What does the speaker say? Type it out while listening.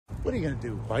What are you gonna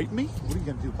do, bite me? What are you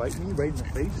gonna do, bite me right in the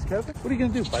face, Kevin? What are you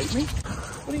gonna do, bite me?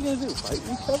 What are you gonna do, bite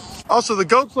me, Kevin? Also, the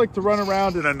goats like to run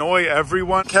around and annoy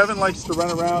everyone. Kevin likes to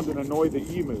run around and annoy the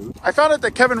emu. I found out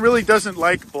that Kevin really doesn't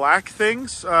like black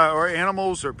things or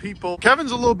animals or people.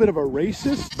 Kevin's a little bit of a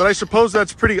racist, but I suppose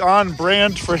that's pretty on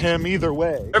brand for him either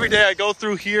way. Every day I go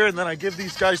through here and then I give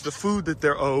these guys the food that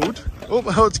they're owed.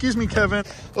 Oh, excuse me, Kevin.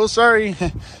 Oh, sorry.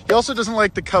 He also doesn't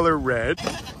like the color red.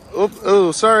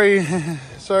 Oh, sorry.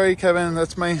 Sorry, Kevin.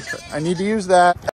 I need to use that.